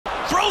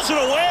throws it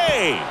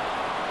away.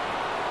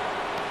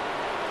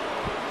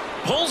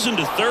 Pulls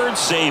into third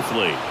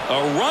safely.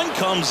 A run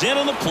comes in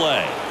on the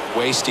play.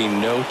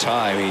 Wasting no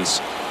time. He's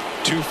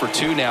 2 for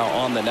 2 now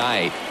on the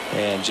night,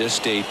 and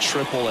just a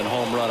triple and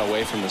home run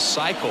away from the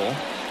cycle.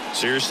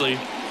 Seriously,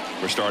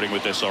 we're starting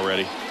with this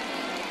already.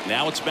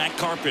 Now it's Matt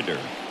Carpenter.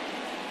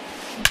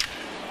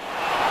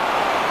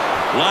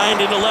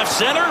 Lined into left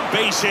center,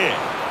 base hit.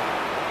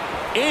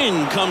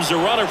 In comes the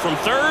runner from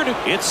third.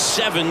 It's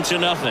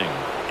 7-0.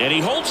 And he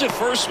holds it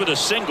first with a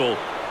single.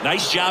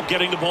 Nice job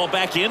getting the ball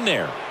back in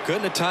there.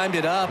 Couldn't have timed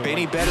it up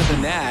any better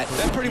than that.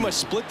 That pretty much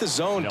split the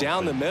zone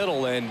down the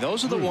middle, and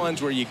those are the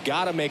ones where you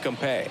got to make them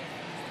pay.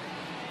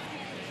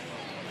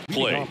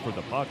 Play.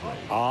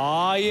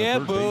 Oh, yeah,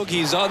 Boog.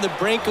 He's on the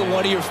brink of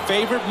one of your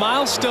favorite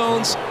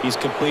milestones. He's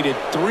completed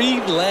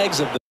 3 legs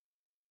of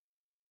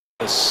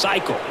the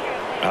cycle.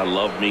 I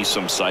love me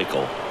some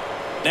cycle.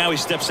 Now he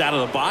steps out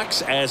of the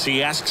box as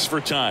he asks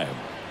for time.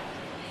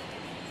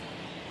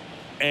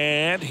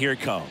 And here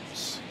it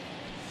comes.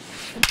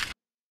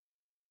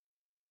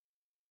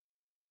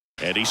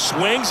 And he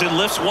swings and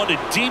lifts one to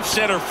deep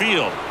center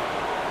field.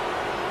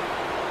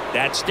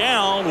 That's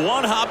down.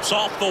 One hops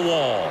off the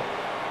wall.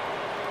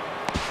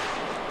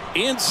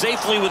 In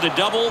safely with a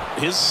double,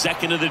 his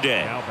second of the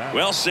day.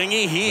 Well,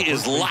 Singy, he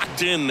is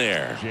locked in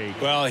there.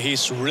 Well,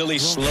 he's really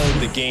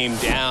slowed the game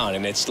down,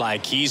 and it's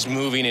like he's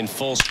moving in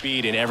full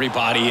speed, and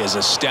everybody is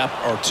a step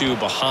or 2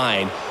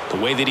 behind. The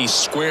way that he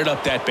squared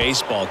up that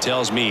baseball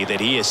tells me that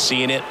he is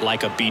seeing it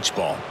like a beach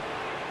ball.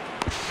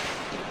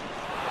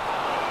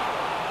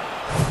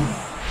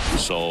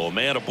 So,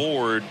 man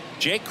aboard,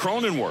 Jake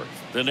Cronenworth,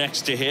 the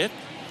next to hit.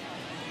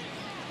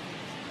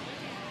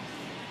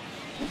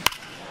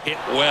 Hit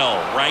well,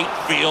 right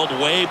field,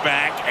 way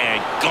back,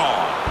 and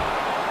gone.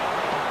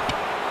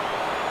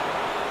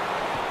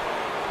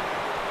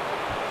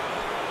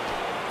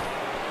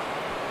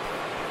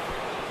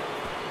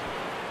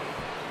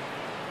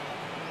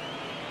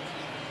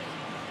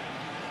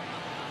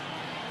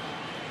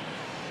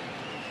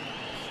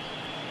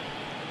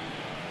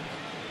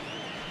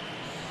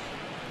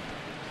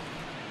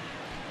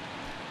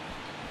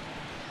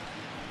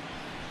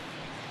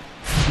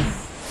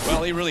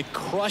 He really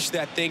crushed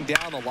that thing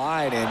down the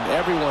line, and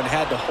everyone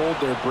had to hold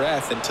their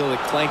breath until it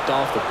clanked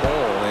off the pole.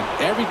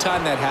 And every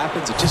time that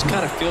happens, it just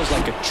kind of feels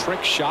like a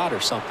trick shot or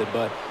something,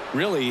 but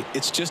really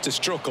it's just a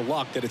stroke of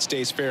luck that it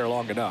stays fair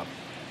long enough.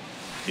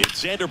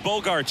 It's Xander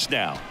Bogaerts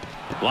now.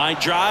 Line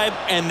drive,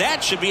 and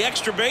that should be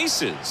extra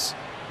bases.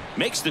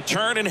 Makes the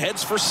turn and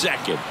heads for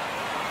second.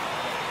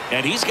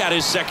 And he's got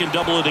his second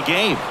double of the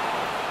game.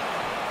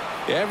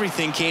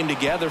 Everything came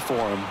together for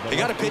him. They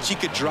got a pitch he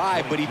could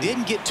drive, but he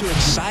didn't get too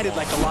excited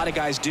like a lot of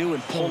guys do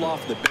and pull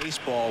off the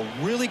baseball.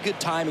 Really good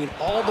timing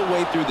all the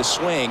way through the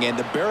swing, and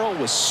the barrel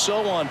was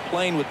so on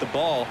plane with the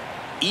ball.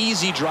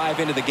 Easy drive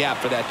into the gap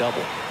for that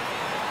double.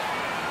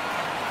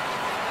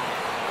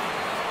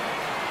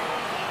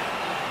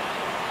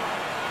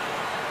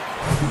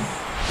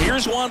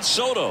 Here's Juan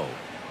Soto.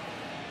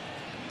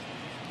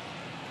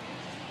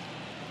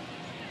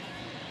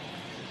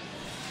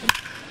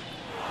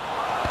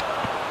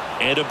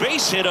 And a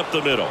base hit up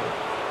the middle.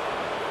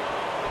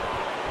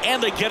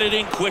 And they get it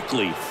in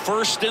quickly.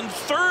 First and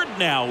third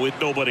now with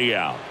nobody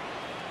out.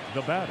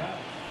 The batter,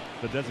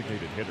 the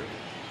designated hitter,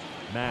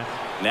 Matt.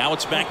 Now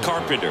it's Matt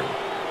Carpenter.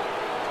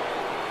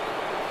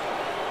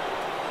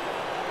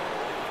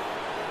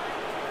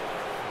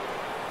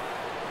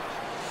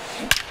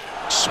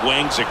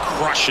 Swings and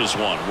crushes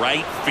one.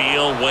 Right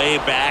field, way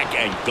back,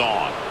 and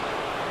gone.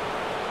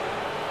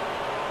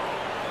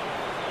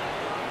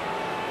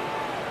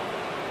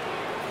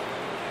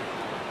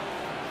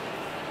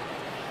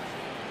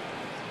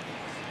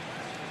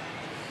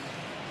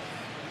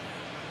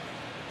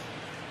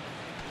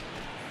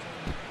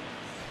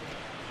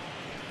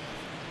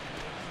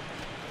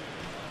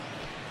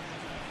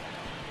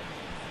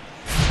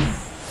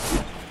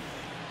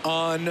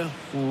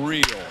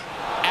 Unreal.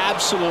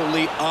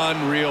 Absolutely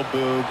unreal,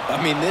 Boog.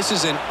 I mean, this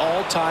is an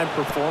all-time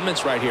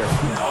performance right here.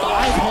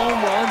 5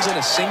 home runs in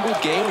a single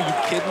game. Are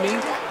you kidding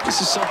me?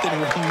 This is something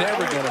we're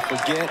never going to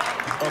forget.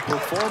 A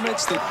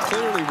performance that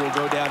clearly will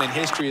go down in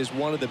history as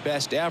one of the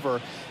best ever.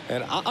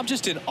 And I'm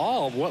just in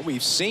awe of what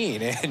we've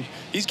seen. And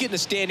he's getting a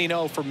standing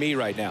O for me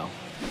right now.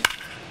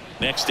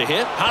 Next to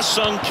hit,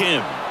 Ha-Sung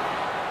Kim.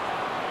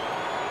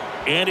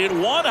 And it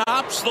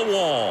one-hops the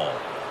wall.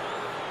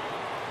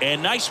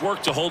 And nice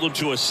work to hold him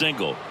to a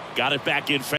single. Got it back in fast.